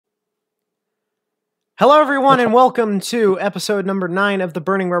Hello, everyone, and welcome to episode number 9 of the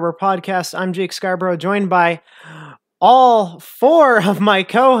Burning Rubber Podcast. I'm Jake Scarborough, joined by all 4 of my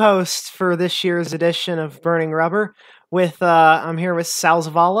co-hosts for this year's edition of Burning Rubber. I'm here with Sal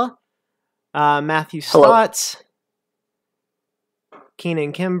Zavala, Matthew Stotts,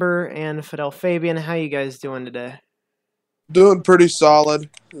 Keenan Kimber, and Fidel Fabian. How you guys doing today? Doing pretty solid.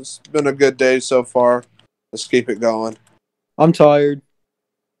 It's been a good day so far. Let's keep it going. I'm tired.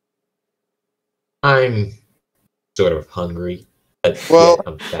 I'm sort of hungry. But Well,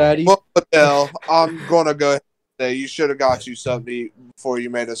 yeah, I'm fat. Well, Adele, I'm going to go ahead and say you should have got you something to eat before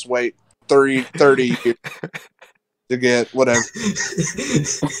you made us wait 30 years to get whatever.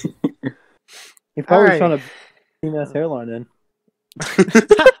 He probably All right. trying to bring that hairline in.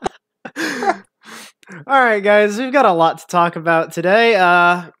 All right, guys, we've got a lot to talk about today.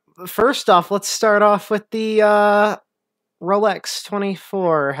 First off, let's start off with the Rolex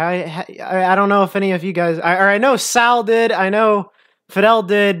 24. I don't know if any of you guys... I know Sal did. I know Fidel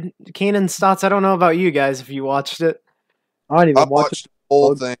did. Keenan Stotts, I don't know about you guys if you watched it. I didn't I even watch watched the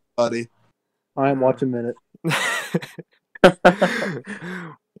whole thing, buddy. I ain't watch a minute.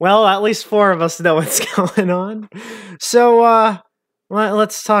 Well, at least 4 of us know what's going on. So,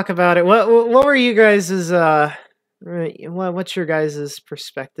 let's talk about it. What were you guys' what's your guys'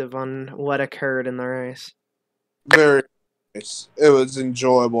 perspective on what occurred in the race? Very nice. It was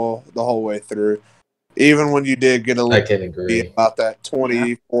enjoyable the whole way through. Even when you did get a I little can agree. about that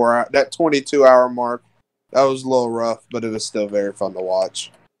 22-hour mark, that was a little rough, but it was still very fun to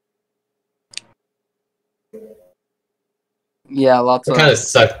watch. Yeah, lots It of. kind of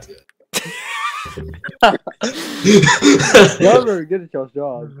sucked. Y'all very good at y'all's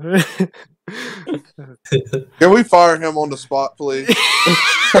job. Can we fire him on the spot, please?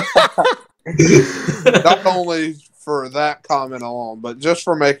 Not only for that comment alone, but just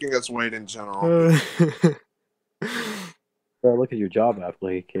for making us wait in general. Bro, look at your job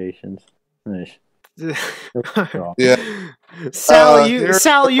applications. Nice. Yeah. Sal, here's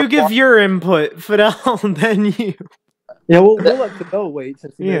you give your input. Fidel, then you. Yeah, we'll let Fidel wait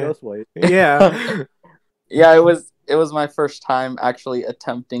since he made Yeah. us wait. Yeah. Yeah, it was my first time actually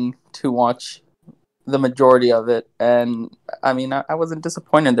attempting to watch the majority of it, and I mean, I wasn't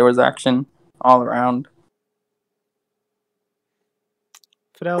disappointed. There was action all around.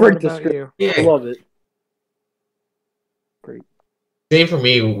 Fidel, Great what about description. you? I Yeah, love it. Great. same for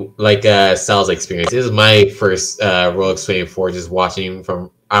me. Like Sal's experience. This is my first Rolex 24. Just watching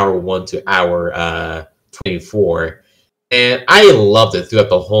from hour 1 to hour 24, and I loved it throughout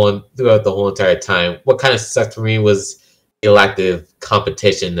the whole entire time. What kind of sucked for me was the lack of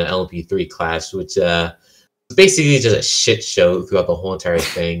competition in the LMP3 class, which was basically just a shit show throughout the whole entire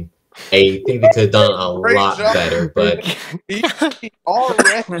thing. I think they could have done a Great lot job. better, but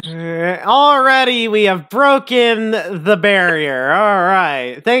Already. Already we have broken the barrier. All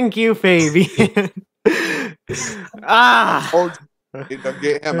right. Thank you, Fabian. Told you to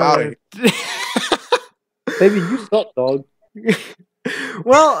get him out of here. Baby, you suck, dog.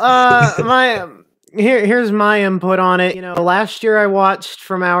 Well, here's my input on it. You know, last year I watched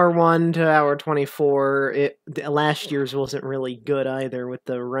from hour 1 to hour 24. Last year's wasn't really good either with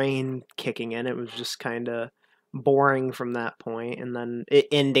the rain kicking in. It was just kind of boring from that point, and then it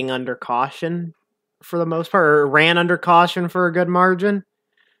ending under caution for the most part, or ran under caution for a good margin.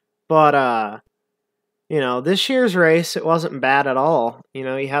 But you know, this year's race, it wasn't bad at all. You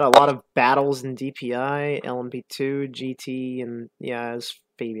know, you had a lot of battles in DPI, LMP2, GT, and yeah, as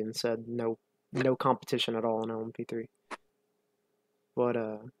Fabian said, no competition at all in LMP3. But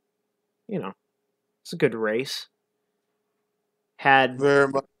you know, it's a good race. Very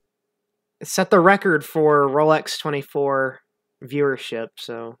much. It set the record for Rolex 24 viewership,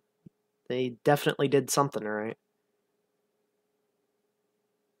 so they definitely did something right.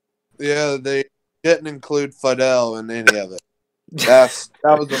 Yeah, they didn't include Fidel in any of it. That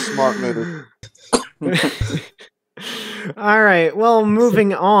was a smart move. All right, well,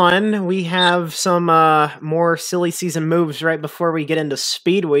 moving on, we have some more silly season moves right before we get into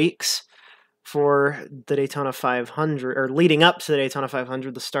speed weeks for the Daytona 500, or leading up to the Daytona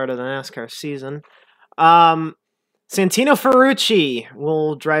 500, the start of the NASCAR season. Santino Ferrucci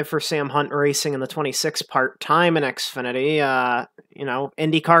will drive for Sam Hunt Racing in the 26 part-time in Xfinity. You know,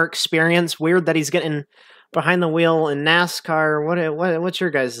 IndyCar experience. Weird that he's getting behind the wheel in NASCAR. What's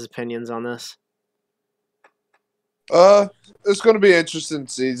your guys' opinions on this? It's going to be an interesting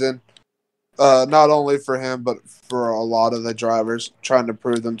season. Not only for him, but for a lot of the drivers trying to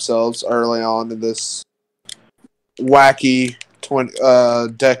prove themselves early on in this wacky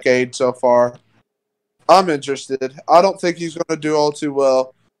decade so far. I'm interested. I don't think he's going to do all too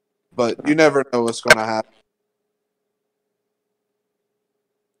well, but you never know what's going to happen.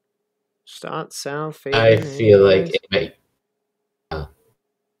 Start south. I feel like it might.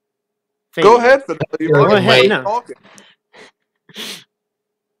 Go ahead, Fidel. Go ahead. No. Talking.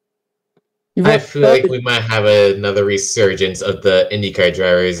 I feel like we might have another resurgence of the IndyCar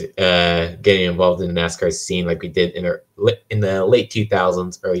drivers getting involved in the NASCAR scene, like we did in the late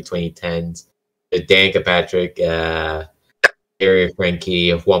 2000s, early 2010s. Danica Patrick, Gary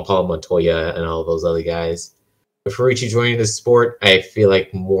Frankie, Juan Pablo Montoya, and all those other guys. With Ferrucci joining the sport, I feel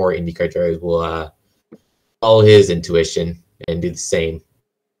like more IndyCar drivers will follow his intuition and do the same.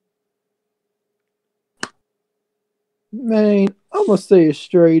 Man, I'm gonna say it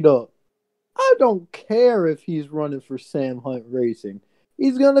straight up. I don't care if he's running for Sam Hunt Racing.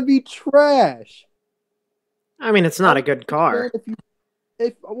 He's gonna be trash. I mean, it's not a good car.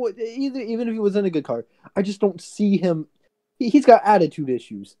 Even if he was in a good car, I just don't see him. He's got attitude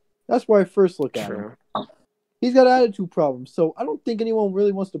issues. That's where I first look at him. He's got attitude problems, so I don't think anyone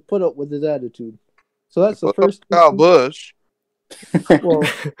really wants to put up with his attitude. So that's the first. Kyle Busch.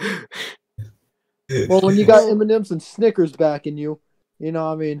 Well, when you got M&M's and Snickers backing you, you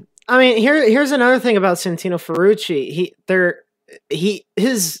know, I mean, here's another thing about Santino Ferrucci.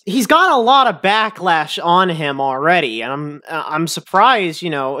 He's got a lot of backlash on him already, and I'm surprised.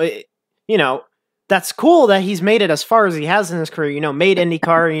 That's cool that he's made it as far as he has in his career. Made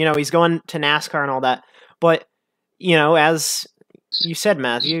IndyCar. He's going to NASCAR and all that. But as you said,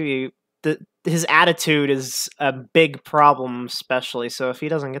 Matthew, his attitude is a big problem, especially. So if he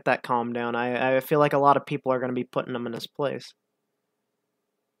doesn't get that calmed down, I feel like a lot of people are going to be putting him in his place.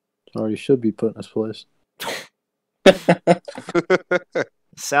 Already should be put in his place.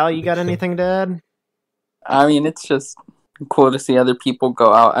 Sal, you got anything to add? I mean, it's just cool to see other people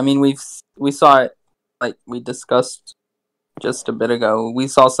go out. I mean, we saw it, like we discussed just a bit ago. We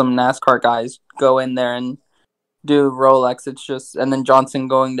saw some NASCAR guys go in there and do Rolex. It's just, and then Johnson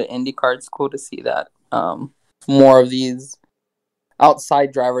going to IndyCar. It's cool to see that more of these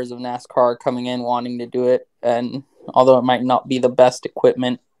outside drivers of NASCAR coming in wanting to do it. And although it might not be the best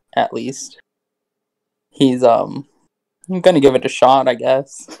equipment, at least he's gonna give it a shot, I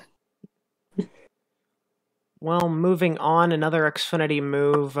guess. Well, moving on, another Xfinity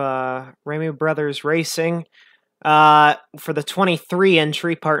move, Remy Brothers Racing, for the 23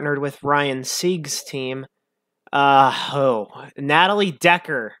 entry, partnered with Ryan Sieg's team. Natalie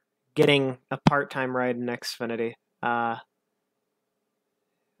Decker getting a part-time ride in Xfinity. I'm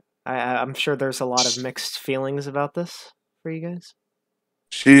sure there's a lot of mixed feelings about this for you guys.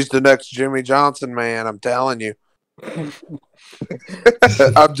 She's the next Jimmy Johnson, man. I'm telling you.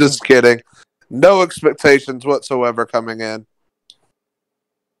 I'm just kidding. No expectations whatsoever coming in.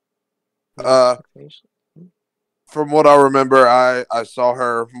 From what I remember, I saw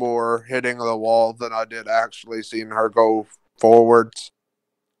her more hitting the wall than I did actually seeing her go forwards.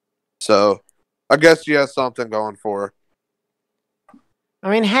 So, I guess she has something going for her. I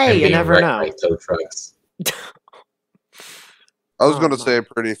mean, hey, you never know. Tow trucks. I was going to say a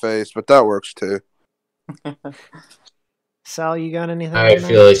pretty face, but that works too. Sal, you got anything? I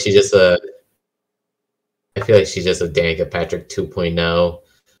feel like she's just a Danica Patrick 2.0.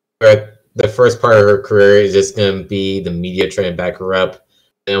 Where the first part of her career is just going to be the media trying to back her up.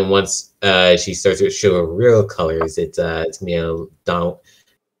 And once she starts to show her real colors, it's going to be a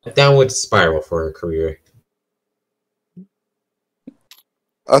downward spiral for her career.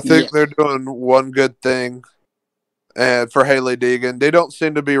 I think they're doing one good thing. And for Hailie Deegan, they don't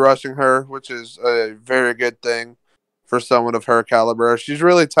seem to be rushing her, which is a very good thing for someone of her caliber. She's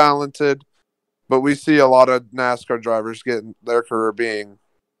really talented, but we see a lot of NASCAR drivers getting their career being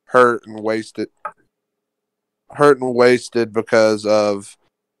hurt and wasted because of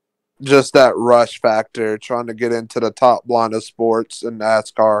just that rush factor, trying to get into the top line of sports in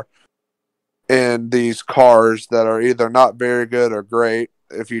NASCAR in these cars that are either not very good or great.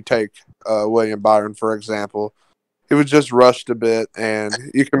 If you take William Byron, for example, he was just rushed a bit, and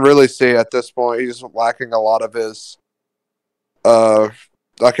you can really see at this point he's lacking a lot of his I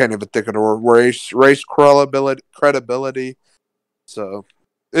can't even think of the word, race credibility. So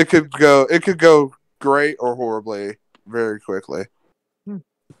it could go great or horribly very quickly.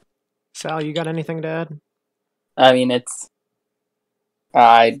 Sal, you got anything to add? I mean,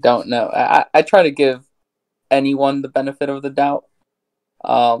 I don't know. I try to give anyone the benefit of the doubt.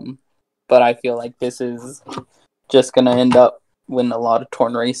 But I feel like this is just going to end up with a lot of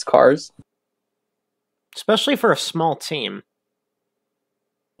torn race cars. Especially for a small team.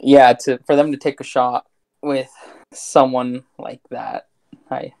 Yeah, for them to take a shot with someone like that,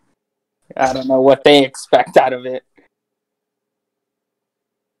 I don't know what they expect out of it.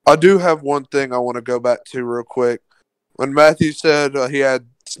 I do have one thing I want to go back to real quick. When Matthew said he had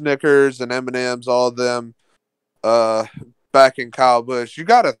Snickers and M&Ms, all of them, back in Kyle Busch, you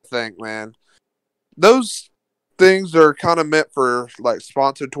got to think, man, those things are kind of meant for like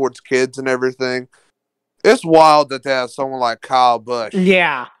sponsored towards kids and everything. It's wild that they have someone like Kyle Busch.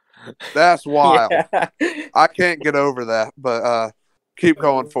 Yeah. That's wild. Yeah. I can't get over that, but keep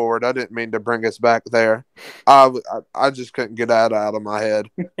going forward. I didn't mean to bring us back there. I just couldn't get that out of my head.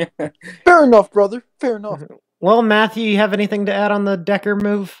 Fair enough, brother. Fair enough. Well, Matthew, you have anything to add on the Decker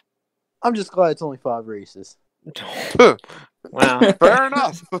move? I'm just glad it's only 5 races. Wow. Fair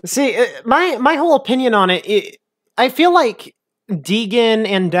enough. See, my whole opinion on it, I feel like Deegan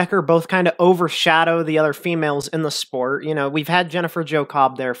and Decker both kind of overshadow the other females in the sport. You know, we've had Jennifer Jo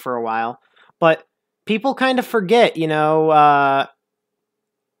Cobb there for a while, but people kind of forget, you know,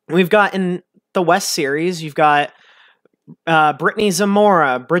 we've got in the West Series, you've got Brittany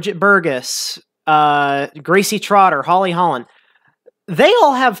Zamora, Bridget Burgess, Gracie Trotter, Holly Holland. They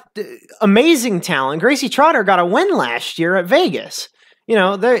all have amazing talent. Gracie Trotter got a win last year at Vegas. You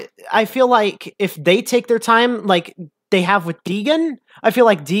know, I feel like if they take their time, like they have with Deegan, I feel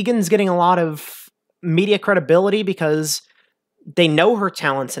like Deegan's getting a lot of media credibility because they know her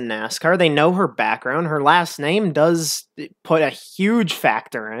talents in NASCAR. They know her background. Her last name does put a huge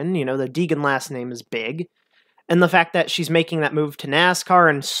factor in. You know, the Deegan last name is big. And the fact that she's making that move to NASCAR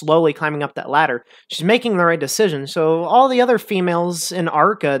and slowly climbing up that ladder, she's making the right decision. So all the other females in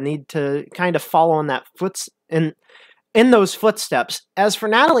ARCA need to kind of follow in that in those footsteps. As for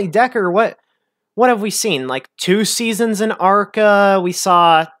Natalie Decker, what have we seen? Like 2 seasons in ARCA. We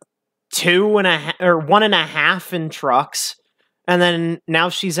saw 1.5 in trucks. And then now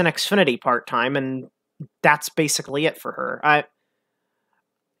she's in Xfinity part-time, and that's basically it for her.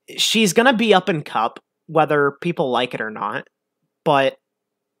 She's going to be up in Cup, whether people like it or not, but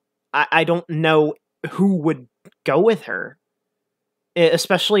I don't know who would go with her,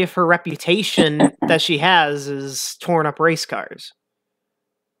 especially if her reputation that she has is torn up race cars.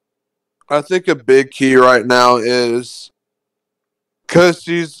 I think a big key right now is because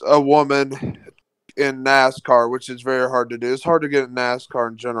she's a woman in NASCAR, which is very hard to do. It's hard to get in NASCAR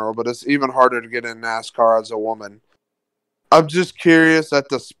in general, but it's even harder to get in NASCAR as a woman. I'm just curious at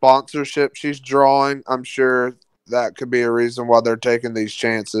the sponsorship she's drawing. I'm sure that could be a reason why they're taking these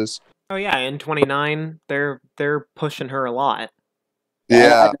chances. Oh yeah, in 29, they're pushing her a lot.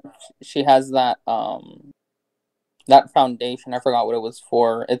 Yeah. She has that that foundation. I forgot what it was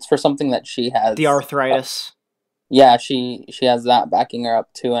for. It's for something that she has. The arthritis. Yeah, she has that backing her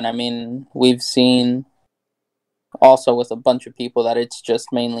up too. And I mean, we've seen also with a bunch of people that it's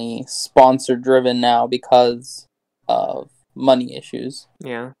just mainly sponsor driven now because of money issues.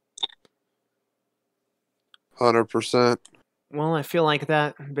 Yeah. 100%. Well, I feel like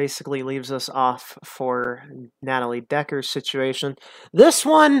that basically leaves us off for Natalie Decker's situation. This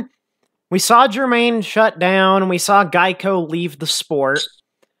one, we saw Jermaine shut down. We saw Geico leave the sport.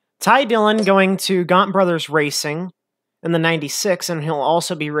 Ty Dillon going to Gaunt Brothers Racing in the 96, and he'll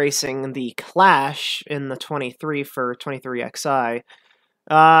also be racing the Clash in the 23 for 23XI.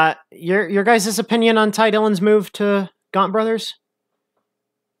 Your guys' opinion on Ty Dillon's move to Gaunt Brothers?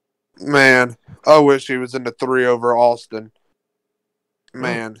 Man, I wish he was in the 3 over Austin.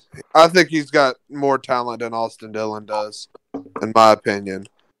 Man, I think he's got more talent than Austin Dillon does, in my opinion.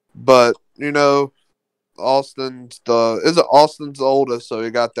 But, you know, Austin's oldest, so he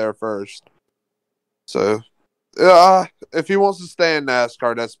got there first. So, yeah, if he wants to stay in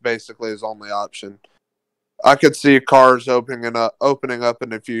NASCAR, that's basically his only option. I could see cars opening up in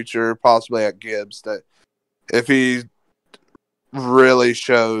the future, possibly at Gibbs, that if he really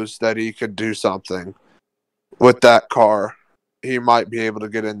shows that he could do something with that car, he might be able to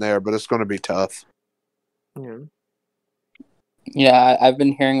get in there, but it's going to be tough. Yeah. Yeah, I've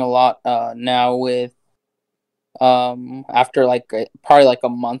been hearing a lot now with after probably like a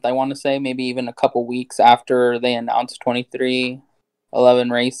month, I want to say, maybe even a couple weeks after they announced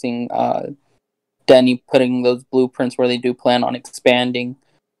 2311 Racing, Denny putting those blueprints where they do plan on expanding.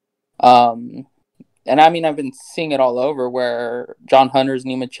 And I mean, I've been seeing it all over where John Hunter's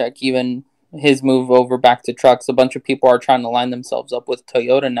Nemechek, even his move over back to trucks, a bunch of people are trying to line themselves up with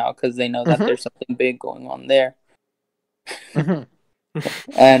Toyota now because they know that there's something big going on there.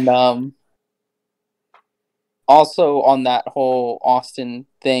 And also on that whole Austin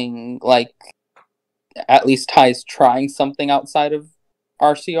thing, like at least Ty's trying something outside of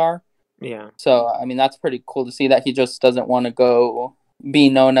RCR. Yeah. So I mean that's pretty cool to see that he just doesn't want to go be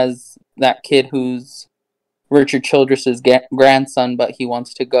known as that kid who's Richard Childress's grandson, but he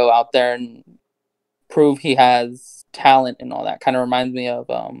wants to go out there and prove he has talent and all that. Kind of reminds me of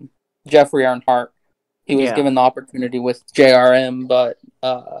Jeffrey Earnhardt. He was given the opportunity with JRM, but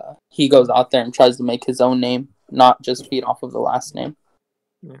he goes out there and tries to make his own name, not just feed off of the last name.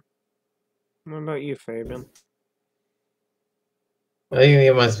 Yeah. What about you, Fabian? I think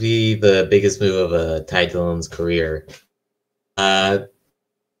it must be the biggest move of Ty Dillon's career.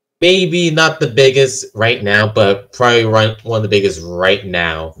 Maybe not the biggest right now, but probably one of the biggest right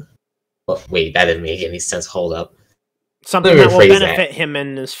now. But wait, that didn't make any sense. Hold up. Something that will benefit him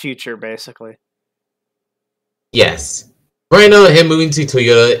in his future, basically. Yes. Right now, him moving to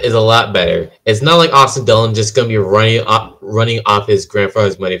Toyota is a lot better. It's not like Austin Dillon just going to be running off his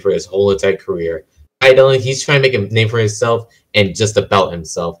grandfather's money for his whole entire career. Ty Dillon, he's trying to make a name for himself and just about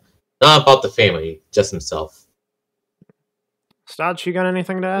himself. Not about the family, just himself. Stodge, you got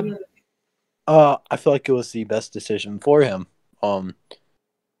anything to add? I feel like it was the best decision for him.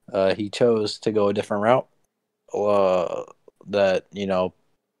 He chose to go a different route. That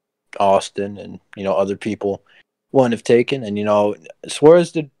Austin and other people wouldn't have taken, and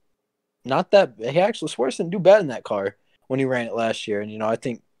Suarez did not that. Suarez didn't do bad in that car when he ran it last year, and I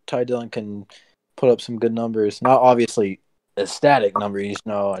think Ty Dillon can put up some good numbers. Not obviously ecstatic numbers,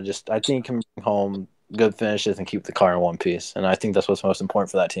 I think he can bring home good finishes and keep the car in one piece, and I think that's what's most important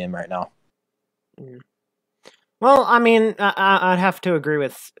for that team right now. Well, I mean, I'd have to agree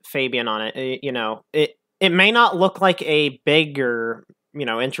with Fabian on it. It may not look like a big or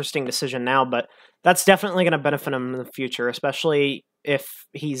interesting decision now, but that's definitely going to benefit him in the future, especially if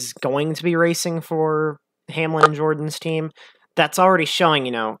he's going to be racing for Hamlin and Jordan's team. That's already showing,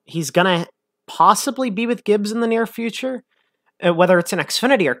 he's going to possibly be with Gibbs in the near future. Whether it's an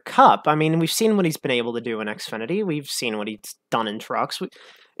Xfinity or Cup, I mean, we've seen what he's been able to do in Xfinity. We've seen what he's done in trucks.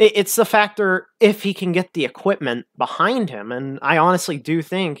 It's the factor if he can get the equipment behind him, and I honestly do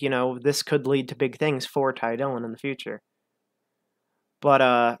think, this could lead to big things for Ty Dillon in the future.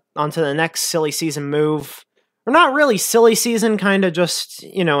 But on to the next silly season move. Or not really silly season, kind of just,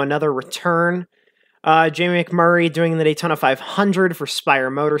 another return. Jamie McMurray doing the Daytona 500 for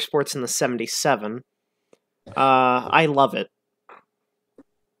Spire Motorsports in the 77. I love it.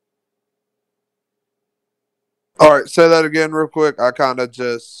 All right, say that again real quick. I kind of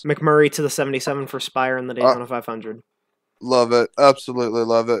just... McMurray to the 77 for Spire in the Daytona 500. Love it. Absolutely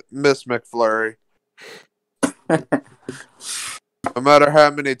love it. Miss McFlurry. No matter how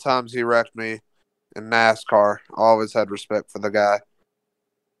many times he wrecked me in NASCAR, I always had respect for the guy.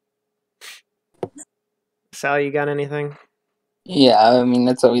 Sal, you got anything? Yeah, I mean,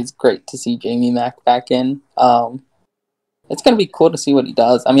 it's always great to see Jamie Mack back in. It's going to be cool to see what he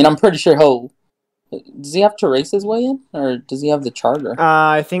does. I mean, I'm pretty sure does he have to race his way in, or does he have the charter?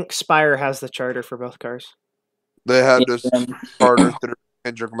 I think Spire has the charter for both cars. They have this charter through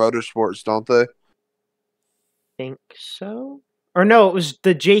Hendrick Motorsports, don't they? Think so? Or no, it was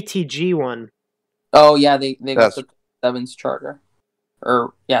the JTG one. Oh, yeah, they got the 37's charter.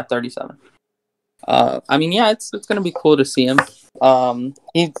 37. I mean, yeah, it's going to be cool to see him.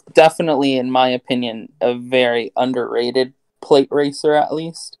 He's definitely, in my opinion, a very underrated plate racer, at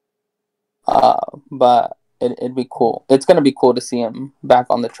least. But it'd be cool. It's going to be cool to see him back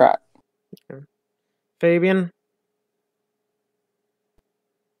on the track. Okay. Fabian?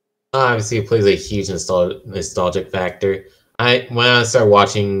 Obviously, it plays a huge nostalgic factor. When I started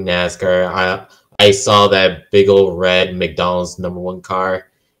watching NASCAR, I saw that big old red McDonald's #1 car,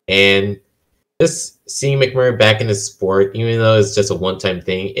 and just seeing McMurray back in the sport, even though it's just a one-time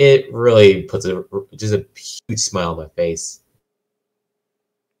thing, it really puts just a huge smile on my face.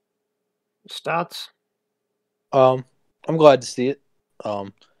 Stats? I'm glad to see it.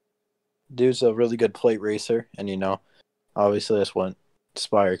 Dude's a really good plate racer, and obviously that's what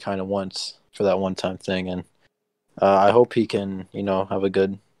Spire kind of wants for that one-time thing, and I hope he can, have a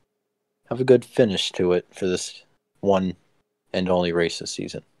good finish to it for this one and only race this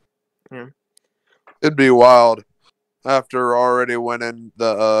season. Yeah. It'd be wild after already winning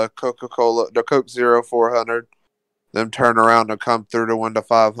the Coke Zero 400, them turn around and come through to win the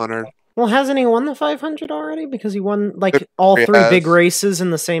 500. Well, hasn't he won the 500 already? Because he won all three big races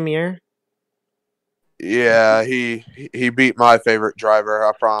in the same year. Yeah, he beat my favorite driver.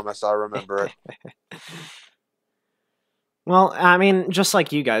 I promise. I remember it. Well, I mean, just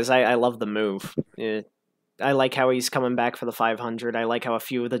like you guys, I love the move. I like how he's coming back for the 500. I like how a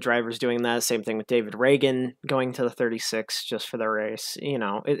few of the drivers doing that. Same thing with David Reagan going to the 36 just for the race.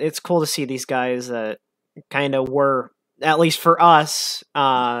 It's cool to see these guys that kind of were, at least for us,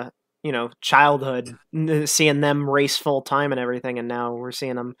 childhood, seeing them race full time and everything, and now we're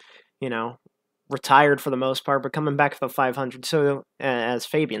seeing them, retired for the most part, but coming back for the 500. So, as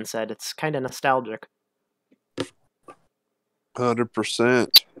Fabian said, it's kind of nostalgic.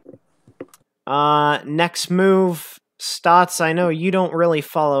 100%. Next move, Stotts. I know you don't really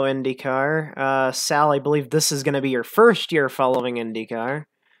follow IndyCar. Sal, I believe this is going to be your first year following IndyCar.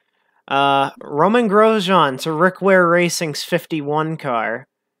 Roman Grosjean to Rick Ware Racing's 51 car.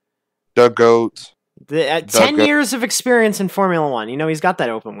 Doug Goats. 10 years of experience in Formula One. You know, he's got that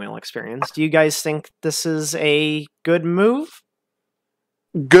open wheel experience. Do you guys think this is a good move?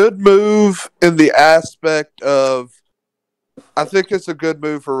 Good move in the aspect of, I think it's a good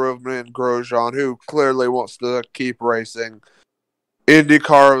move for Roman Grosjean, who clearly wants to keep racing.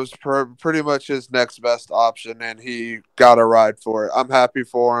 IndyCar was pretty much his next best option, and he got a ride for it. I'm happy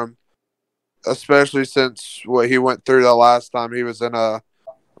for him, especially since what he went through the last time he was in a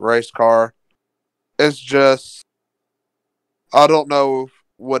race car. It's just, I don't know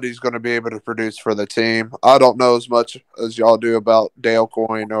what he's going to be able to produce for the team. I don't know as much as y'all do about Dale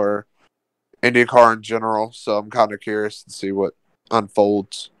Coyne or IndyCar in general, so I'm kind of curious to see what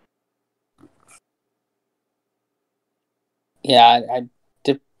unfolds. Yeah, it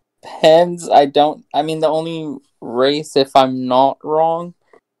depends. I mean, the only race, if I'm not wrong,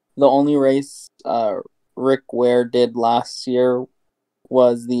 the only race Rick Ware did last year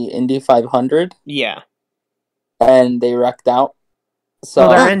was the Indy 500. Yeah. And they wrecked out. So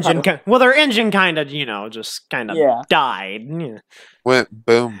their engine kind of, just kind of died. Yeah. Went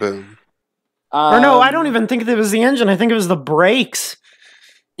boom, boom. Or no, I don't even think it was the engine. I think it was the brakes.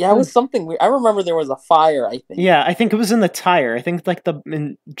 Yeah, it was something weird. I remember there was a fire, I think. Yeah, I think it was in the tire. I think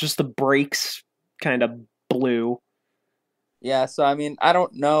just the brakes kind of blew. Yeah, so I mean, I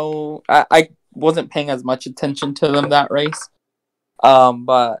don't know. I wasn't paying as much attention to them that race.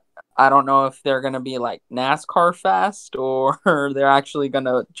 But I don't know if they're going to be like NASCAR fast or they're actually going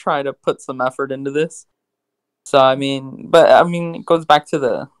to try to put some effort into this. So, it goes back to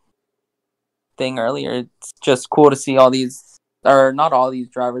the thing earlier. It's just cool to see all these, or not all these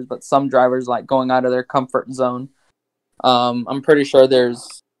drivers, but some drivers like going out of their comfort zone. I'm pretty sure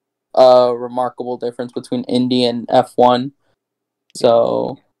there's a remarkable difference between Indy and F1.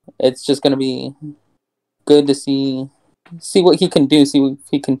 So it's just going to be good to see what he can do, see if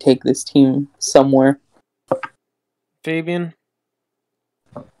he can take this team somewhere. Fabian?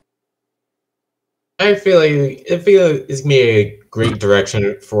 I feel like it's going to be a great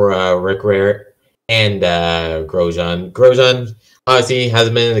direction for Rick Ware and Grosjean. Grosjean obviously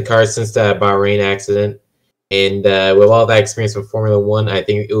hasn't been in the car since the Bahrain accident. And with all that experience with Formula One, I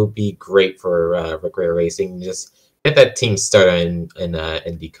think it would be great for Rick Ware Racing. Just get that team started in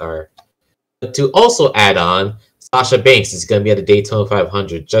IndyCar. But to also add on, Sasha Banks is going to be at the Daytona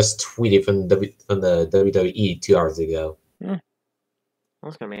 500. Just tweeted from the WWE 2 hours ago.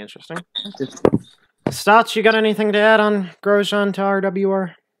 That's going to be interesting. Stotts, you got anything to add on Grosjean to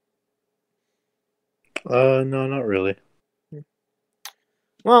RWR? No, not really.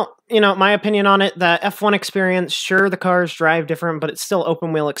 Well, my opinion on it, the F1 experience, sure, the cars drive different, but it's still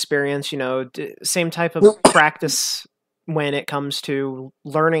open wheel experience, same type of practice when it comes to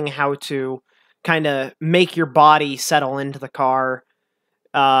learning how to kind of make your body settle into the car.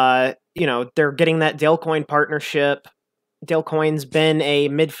 They're getting that Dale Coyne partnership. Dale Coyne's been a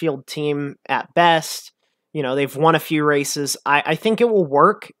midfield team at best. They've won a few races. I think it will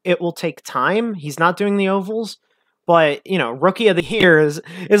work. It will take time. He's not doing the ovals, but Rookie of the Year is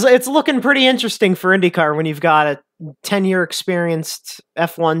it's looking pretty interesting for IndyCar when you've got a 10-year experienced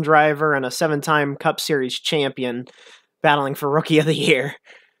F1 driver and a 7-time Cup Series champion battling for Rookie of the Year.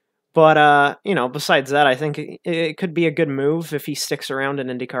 But, besides that, I think it could be a good move if he sticks around in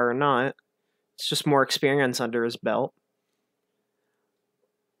IndyCar or not. It's just more experience under his belt.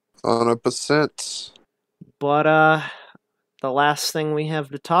 100%. But, the last thing we have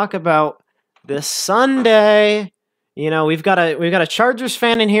to talk about this Sunday, we've got a Chargers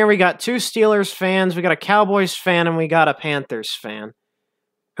fan in here, we got 2 Steelers fans, we got a Cowboys fan, and we got a Panthers fan.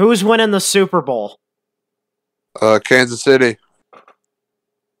 Who's winning the Super Bowl? Kansas City.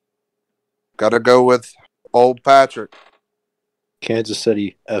 Gotta go with old Patrick. Kansas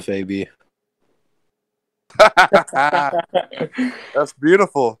City, FAB. That's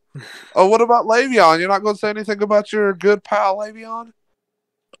beautiful. Oh, what about Le'Veon? You're not going to say anything about your good pal Le'Veon?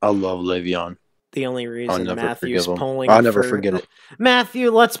 I love Le'Veon. The only reason Matthew's polling I'll never forget it.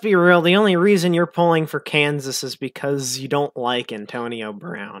 Matthew, let's be real. The only reason you're polling for Kansas is because you don't like Antonio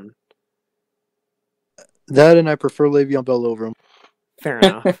Brown. That and I prefer Le'Veon Bell over him. Fair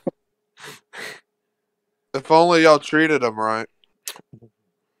enough. If only y'all treated him right.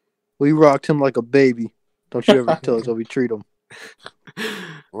 We rocked him like a baby. Don't you ever tell us how we treat him.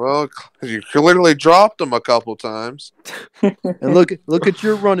 Well, you clearly dropped him a couple times. And look at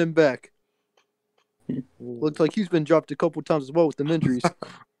your running back. Looks like he's been dropped a couple times as well with them injuries.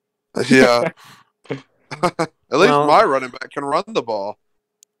 Yeah. At least Well- my running back can run the ball.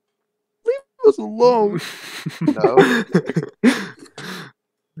 Leave us alone. No.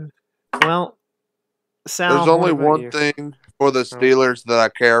 Well, Sal, There's only what about one you? thing for the Steelers that I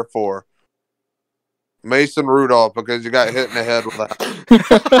care for. Mason Rudolph, because you got hit in the head with that.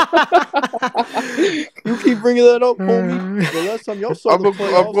 You keep bringing that up, homie. The last time y'all saw I'm the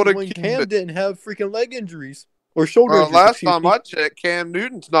gonna playoffs was when keep Cam it. didn't have freaking leg injuries or shoulder injuries. Last excuse time me. I checked, Cam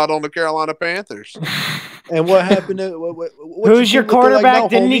Newton's not on the Carolina Panthers. And what happened? What Who's your team looking quarterback? Like now,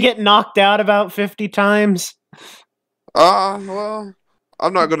 Didn't he homie? get knocked out about 50 times? Well,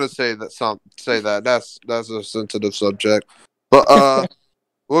 I'm not gonna say that. That's a sensitive subject. But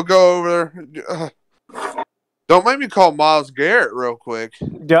we'll go over. Don't make me call Myles Garrett real quick.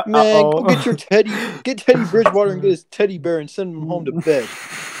 Yeah, Man, uh-oh. go get Teddy Bridgewater and get his teddy bear and send him home to bed.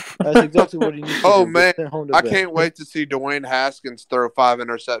 That's exactly what he needs to Oh, do. man, Get sent home to I bed. can't wait to see Dwayne Haskins throw 5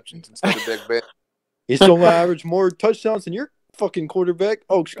 interceptions instead of Big Ben. He's still gonna average more touchdowns than your fucking quarterback.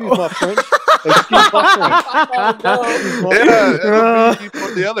 Oh, excuse my French. Excuse my French. Yeah, it'll be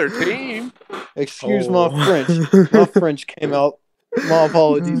for the other team. Excuse Oh. my French. My French came out. My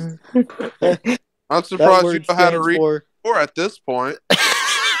apologies. I'm That surprised you word know how to stands read for more at this point.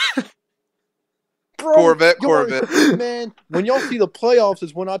 Bro, Corvette. Man, when y'all see the playoffs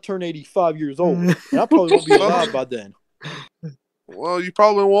is when I turn 85 years old. And I probably won't be alive by then. Well, you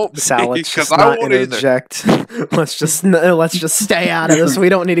probably won't be Sal, let's because just I not won't either. interject. let's just stay out of this. We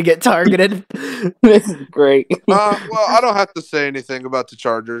don't need to get targeted. This is great. Well, I don't have to say anything about the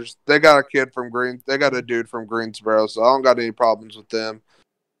Chargers. They got a kid from They got a dude from Greensboro, so I don't got any problems with them.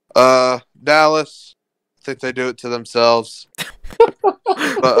 Dallas, I think they do it to themselves.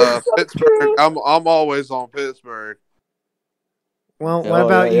 But Pittsburgh, I'm always on Pittsburgh. Well, Yeah, what oh,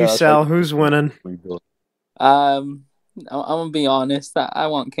 about yeah, you, that's Sal? like- Who's winning? I'm gonna be honest. I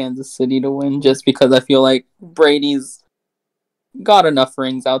want Kansas City to win just because I feel like Brady's got enough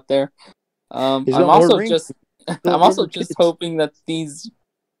rings out there. I'm He's got more also rings just than I'm also River just Kids. hoping that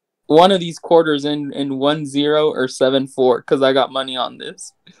one of these quarters in 1-0 or 7-4 because I got money on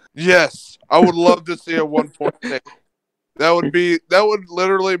this. Yes, I would love to see a 1-point take. That would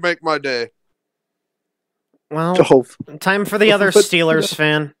literally make my day. Well, Oh, time for the other But- Steelers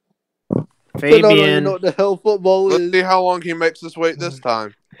fan. but I don't even Fabian. know what the hell football Let's is. see how long he makes us wait this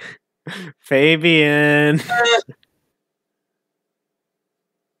time. Fabian.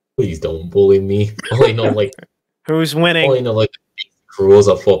 Please don't bully me. Only know Who's winning? the rules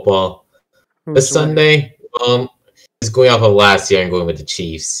of football. This Who's winning? Sunday, just going off of last year and going with the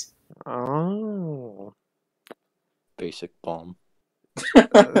Chiefs. Oh. Basic bomb.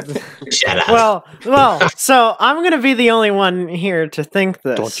 Shut up. Well. So I'm gonna be the only one here to think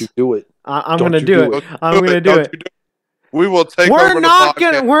this. Don't you do it. I'm don't gonna you do do it. it. I'm gonna do Don't it. you We will take We're over not the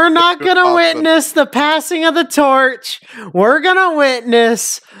podcast. gonna. We're not Do gonna it. witness the passing of the torch. We're gonna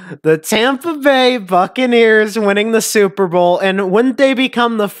witness the Tampa Bay Buccaneers winning the Super Bowl, and wouldn't they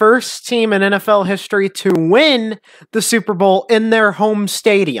become the first team in NFL history to win the Super Bowl in their home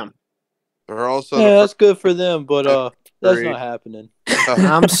stadium? They're also Yeah, the that's good for them, but that's Great. not happening.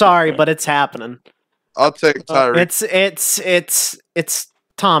 I'm sorry, but it's happening. I'll take Tyreek. It's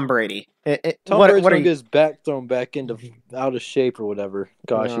Tom Brady. Tom What Brady's are gonna you? get his back thrown back into out of shape or whatever.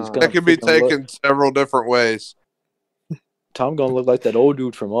 Gosh, he's No. gonna. That can be freaking look- taken several different ways. Tom gonna look like that old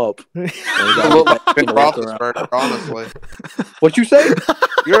dude from Up. Ben Walk around. Roethlisberger, honestly. What you say?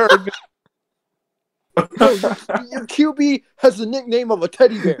 You heard me. No, your QB has the nickname of a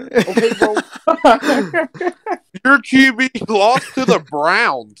teddy bear. Okay, bro. Your QB lost to the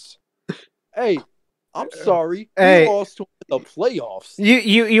Browns. Hey, I'm sorry. Hey. We lost to the playoffs.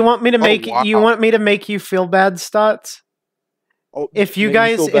 You want me to make wow. you want me to make you feel bad, Stotts? Oh, If you made me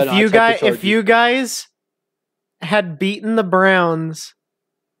guys feel bad, if and I you tried to guys charge if you guys had beaten the Browns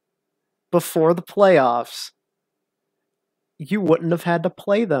before the playoffs, you wouldn't have had to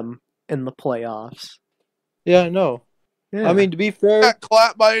play them in the playoffs. Yeah, I know. Yeah. I mean, to be fair, Got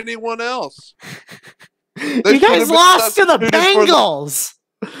clapped by anyone else. you should guys have been lost to the substituted for the- Bengals.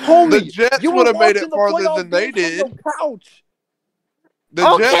 homie, The Jets you would have were made it watching the farther playoff than they game from did. your couch. The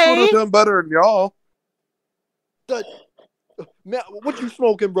Jets Okay. would have done better than y'all. Man, what you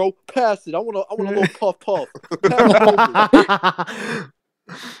smoking, bro? Pass it. I want a little puff. Pass it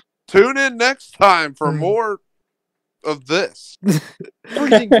over. Tune in next time for Hmm. more of this.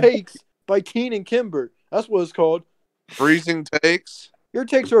 Freezing takes by Keenan Kimber. That's what it's called. Freezing takes. Your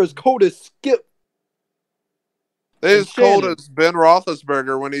takes are as cold as Skip. They as And cold Shannon. as Ben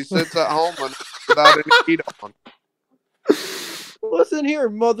Roethlisberger when he sits at home and without any heat on. Listen here,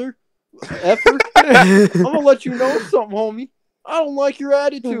 mother. effort. I'm gonna let you know something, homie. I don't like your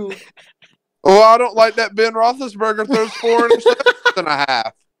attitude. Well, I don't like that Ben Roethlisberger throws 4 interceptions and a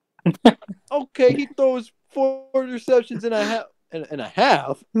half. Okay, he throws 4 interceptions and a half. And a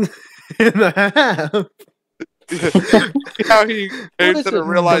half. In a half. How he came to the The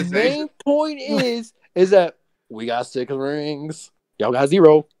realization. main point is that we got 6 rings. Y'all got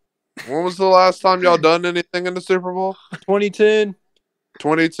 0. When was the last time y'all done anything in the Super Bowl? 2010.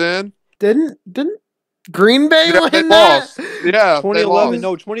 2010? Didn't Green Bay Yeah, they win that? lost. Yeah, they 2011. lost.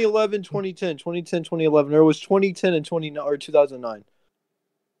 No, 2011, 2010. 2010, 2011. There was 2010 and 2009.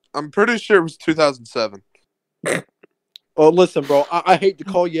 I'm pretty sure it was 2007. Oh, listen, bro. I hate to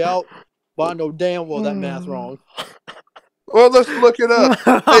call you out, but I know damn well that math's wrong. Well, let's look it up.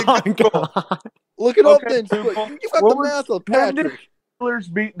 Oh my God. Look it up Okay, then. so You got what the was- math of when did- Patrick.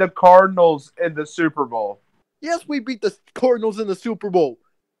 Steelers beat the Cardinals in the Super Bowl. Yes, we beat the Cardinals in the Super Bowl.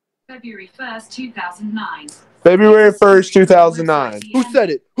 February 1st, 2009. February 1st, 2009. Who said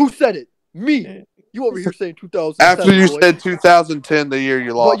it? Who said it? Me. You over here saying 2007. After you boy. said 2010, the year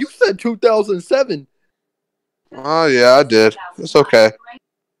you Well, lost. you said 2007. Oh, yeah, I did. It's okay.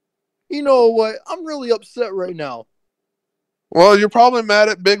 You know what? I'm really upset right now. Well, you're probably mad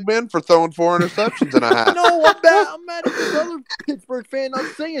at Big Ben for throwing 4 interceptions and a half. No, I'm mad. I'm mad at this other Pittsburgh fan not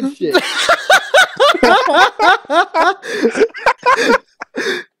saying shit.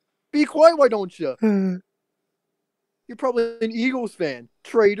 Be quiet, why don't you? You're probably an Eagles fan,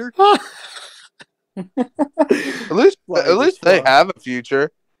 traitor. At least they have a future.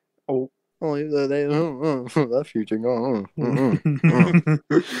 Oh, that future going.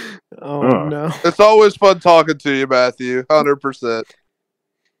 Oh no! It's always fun talking to you, Matthew. 100%.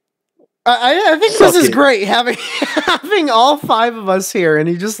 I think Suck this is it. great having all 5 of us here, and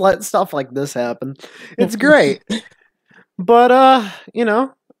you just let stuff like this happen. It's great. But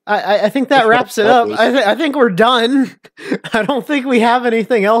I think that wraps it up. I think we're done. I don't think we have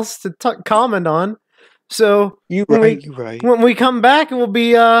anything else to comment on. So You When right, we- you right. when we come back, it will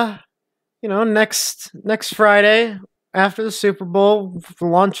be next Friday after the Super Bowl,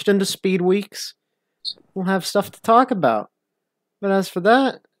 launched into Speed Weeks. We'll have stuff to talk about. But as for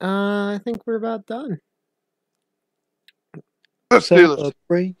that, I think we're about done. The Steelers.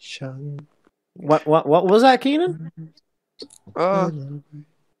 Celebration. What was that, Keenan?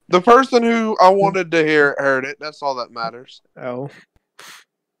 The person who I wanted to hear heard it. That's all that matters. Oh.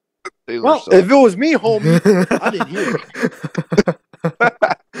 Steelers Well, suck. If it was me, homie, I didn't hear it.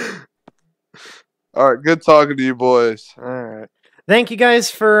 All right, good talking to you boys. All right. Thank you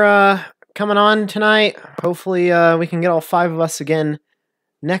guys for coming on tonight. Hopefully we can get all 5 of us again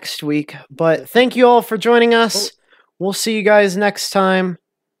next week. But thank you all for joining us. We'll see you guys next time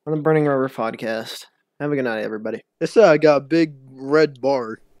on the Burning River podcast. Have a good night, everybody. It said I got a big red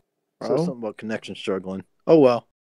bar. So Oh. something about connection struggling. Oh well.